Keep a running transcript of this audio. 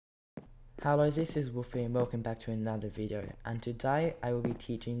Hello, this is Wolfie and welcome back to another video, and today I will be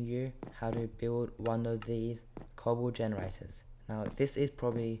teaching you how to build one of these cobble generators. Now this is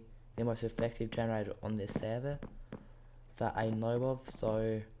probably the most effective generator on this server that I know of,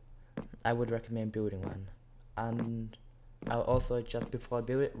 so I would recommend building one. And I'll also, just before I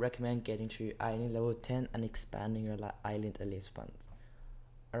build it, recommend getting to island level 10 and expanding your island at least once.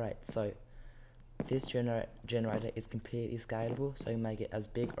 Alright, so this generator is completely scalable, so you make it as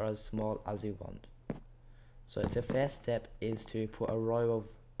big or as small as you want. So the first step is to put a row of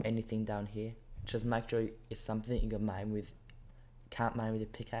anything down here. Just make sure it's something you can mine with. Can't mine with a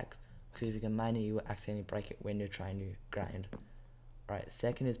pickaxe, because if you can mine it, you will accidentally break it when you're trying to grind. Alright,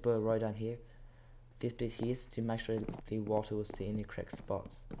 second is put a row down here. This bit here is to make sure the water will stay in the correct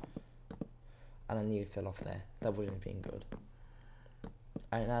spots. And I nearly fell off there. That wouldn't have been good.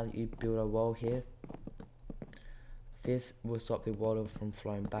 Alright, now you build a wall here. This will stop the water from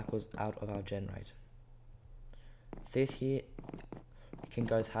flowing backwards out of our generator. This here, you can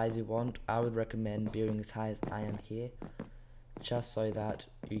go as high as you want. I would recommend building as high as I am here, just so that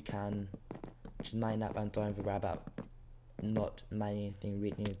you can just mine up and don't worry about not mining anything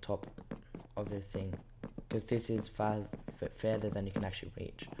reaching the top of the thing, because this is further than you can actually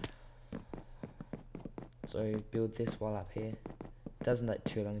reach. So build this wall up here. Doesn't take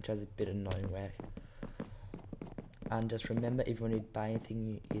too long, just a bit of annoying work. And just remember, if you want to buy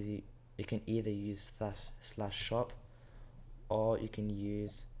anything, you can either use slash shop, or you can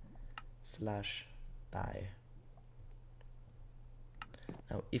use slash buy.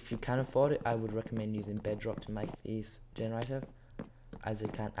 Now if you can afford it, I would recommend using Bedrock to make these generators, as you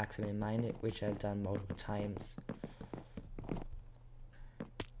can't accidentally mine it, which I've done multiple times.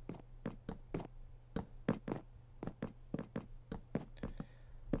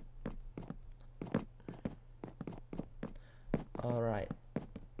 Alright,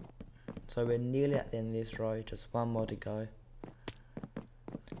 so we're nearly at the end of this row, just one more to go,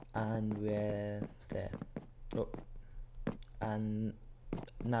 and we're there. Oh, and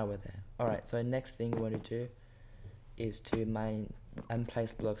now we're there. Alright, so next thing we want to do is to mine and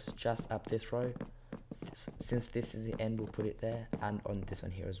place blocks just up this row. Since this is the end, we'll put it there, and on this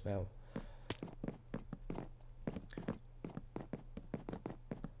one here as well.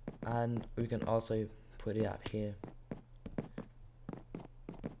 And we can also put it up here.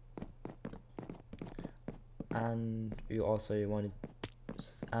 And you also want to,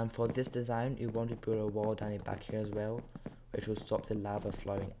 and for this design, you want to build a wall down the back here as well, which will stop the lava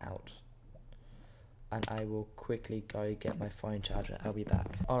flowing out. And I will quickly go get my phone charger. I'll be back.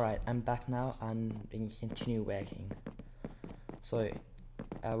 Alright, I'm back now and we can continue working. So,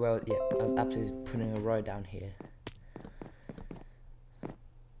 well, yeah, I was actually putting a row down here.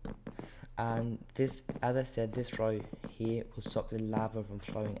 And this, as I said, this row here will stop the lava from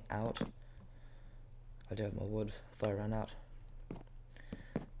flowing out. I do have my wood, though I ran out.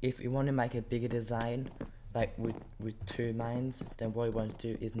 If you want to make a bigger design, like with two mines, then what you want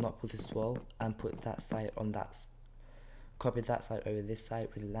to do is not put this wall and put that side on that, copy that side over this side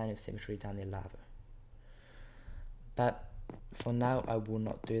with a line of symmetry down the lava. But for now, I will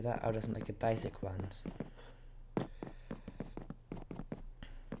not do that. I'll just make a basic one.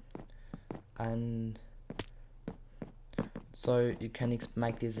 And so you can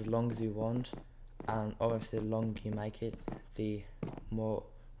make these as long as you want. And obviously the longer you make it, the more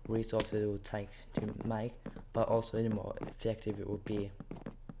resources it will take to make, but also the more effective it will be.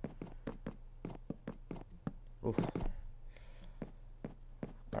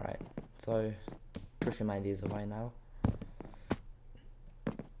 Alright, so quickly make these away now.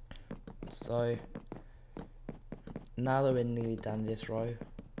 So now that we're nearly done this row,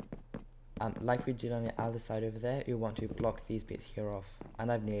 like we did on the other side over there, you want to block these bits here off.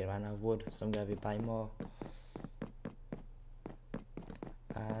 And I've nearly run out of wood, so I'm going to be buying more.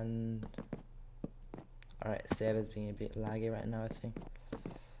 And alright, server's being a bit laggy right now, I think.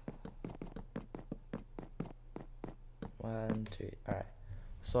 1, 2, alright.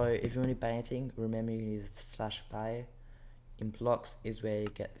 So if you want to buy anything, remember you can use slash buy. In blocks is where you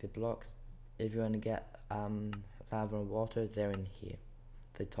get the blocks. If you want to get lava and water, they're in here,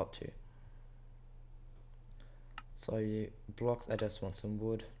 the top two. So blocks, I just want some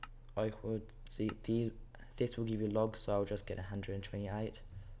wood, oak wood. See, this will give you logs, so I'll just get 128.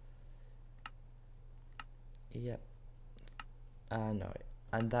 Yep. No,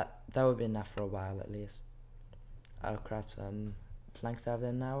 and that would be enough for a while at least. I'll craft some planks out of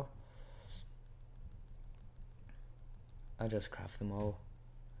there now. I'll just craft them all.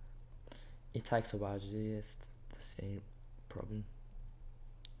 It takes a while to do this, that's the same problem.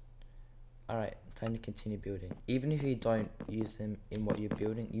 Alright, time to continue building. Even if you don't use them in what you're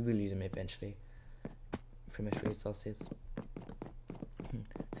building, you will use them eventually. Pretty much resources.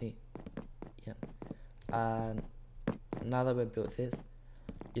 See? Yep. Now that we've built this,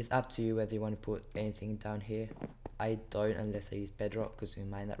 it's up to you whether you want to put anything down here. I don't unless I use Bedrock because you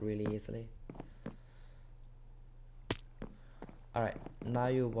can mine that really easily. Alright, now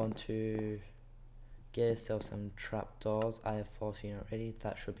you'll want to get yourself some trapdoors. I have 14 already,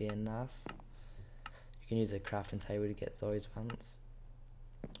 that should be enough. You can use a crafting table to get those ones.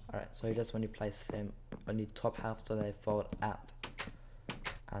 Alright, so you just want to place them on the top half so they fold up.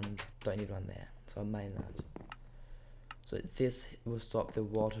 And don't need one there, so I'll mine that. So this will stop the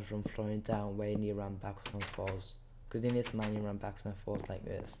water from flowing down when you run backwards and forwards. Because in this mine you run backwards and forwards like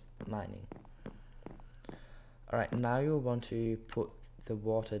this, mining. Alright, now you'll want to put the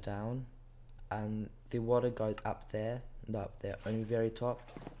water down, and the water goes up there, not up there, on the very top.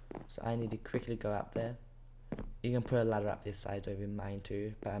 So I need to quickly go up there. You can put a ladder up this side over mine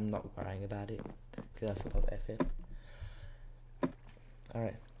too, but I'm not worrying about it, because that's a lot of effort.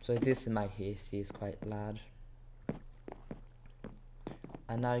 Alright, so this in my here, see, is quite large.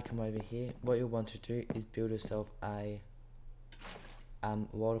 And now you come over here, what you want to do is build yourself a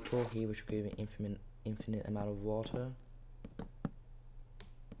water pool here, which will give you an infinite amount of water.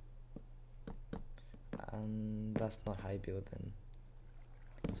 And that's not how you build them.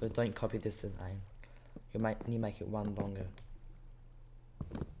 So don't copy this design. You might need to make it one longer.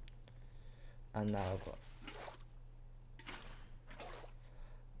 And now I've got...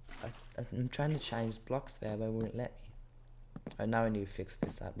 I'm trying to change blocks there, but it won't let me. Right, now I need to fix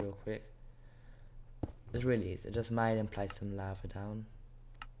this up real quick. It's really easy. Just mine and place some lava down.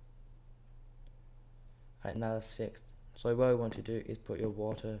 Right, now that's fixed. So what we want to do is put your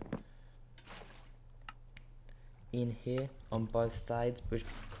water in here on both sides, which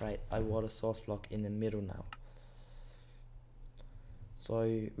create a water source block in the middle now. So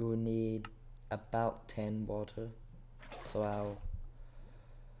we will need about 10 water. So I'll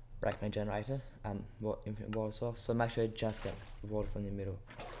break my generator, infinite water source. So make sure you just get water from the middle.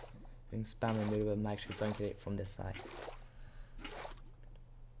 You can spam in the middle, but make sure you don't get it from the sides.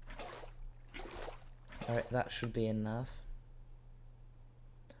 Alright, that should be enough.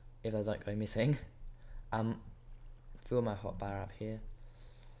 If I don't go missing. Fill my hotbar up here.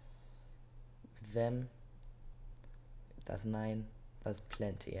 With them. That's 9. That's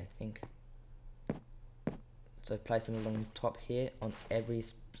plenty, I think. So place them along the top here on every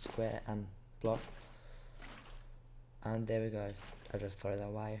square and block. And there we go. I'll just throw that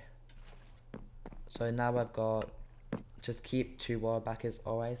away. So now I've got, just keep 2 water buckets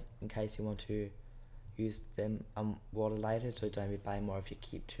always in case you want to use them water later, so don't be buying more if you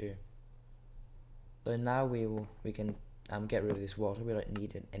keep 2. So now we can get rid of this water. We don't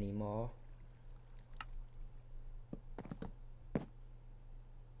need it anymore.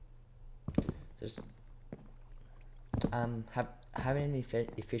 Just having an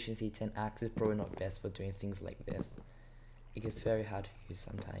efficiency 10 axe is probably not best for doing things like this. It gets very hard to use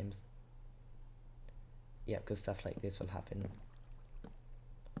sometimes. Yeah, because stuff like this will happen.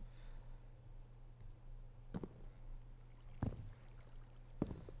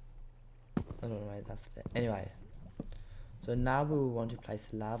 I don't know why that's there. Anyway, so now we will want to place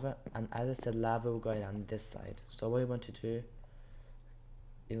lava, and as I said, lava will go down this side. So what we want to do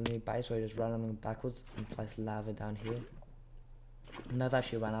is on the base, so you just run along backwards and place lava down here. And I've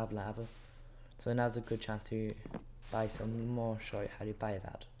actually run out of lava, so now's a good chance to buy some more. Show you how to buy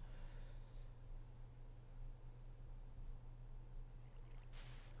that.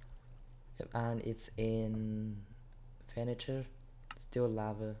 Yep, and it's in furniture. Still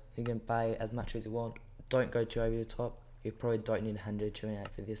lava. You can buy as much as you want. Don't go too over the top. You probably don't need 128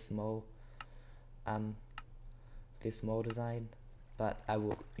 for this small design, but I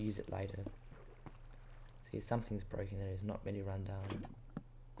will use it later. See, something's broken there. It's not really run down.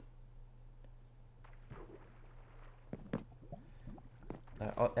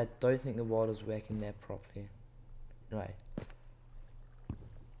 I don't think the water's working there properly. Right.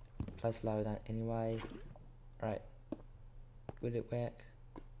 Place lava down anyway. Right. Will it work?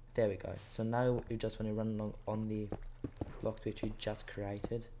 There we go. So now you just want to run along on the block which you just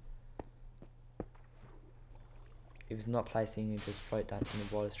created. If it's not placing, you just float down in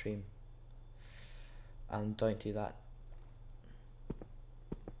the water stream. Don't do that.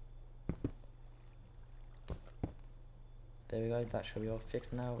 There we go. That should be all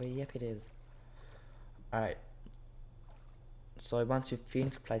fixed now. Yep, it is. Alright. So once you've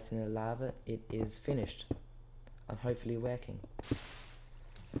finished placing the lava, it is finished. And hopefully working.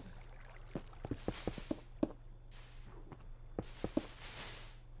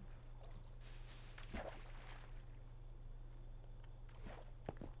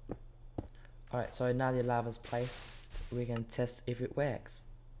 Alright, so now the lava's placed, we can test if it works.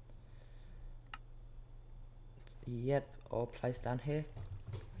 Yep, all placed down here.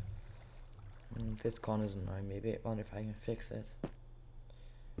 This corner's annoying me a bit. Wonder if I can fix it.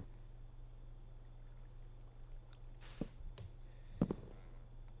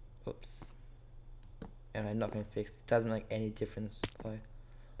 Oops. And I'm not going to fix it. It doesn't make any difference though.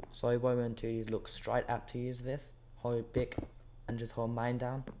 So what I'm going to do is look straight up to use this, hold it big, and just hold mine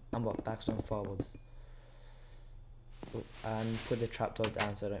down, and walk backwards and forwards. And put the trapdoor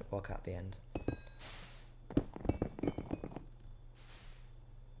down so I don't walk out the end.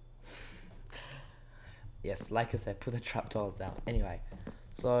 Yes, like I said, put the trapdoors down. Anyway,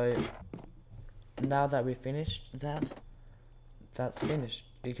 so now that we've finished that's finished.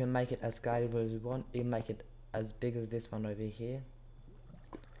 You can make it as scalable as you want. You can make it as big as this one over here.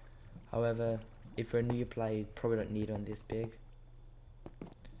 However, if you're a new player, you probably don't need one this big.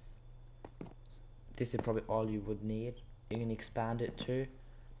 This is probably all you would need. You can expand it too,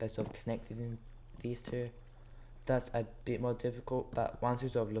 by sort of connecting these two. That's a bit more difficult, but once you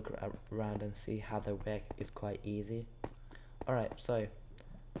sort of look around and see how they work, it's quite easy. Alright, so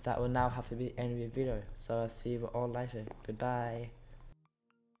that will now have to be the end of the video. So I'll see you all later. Goodbye.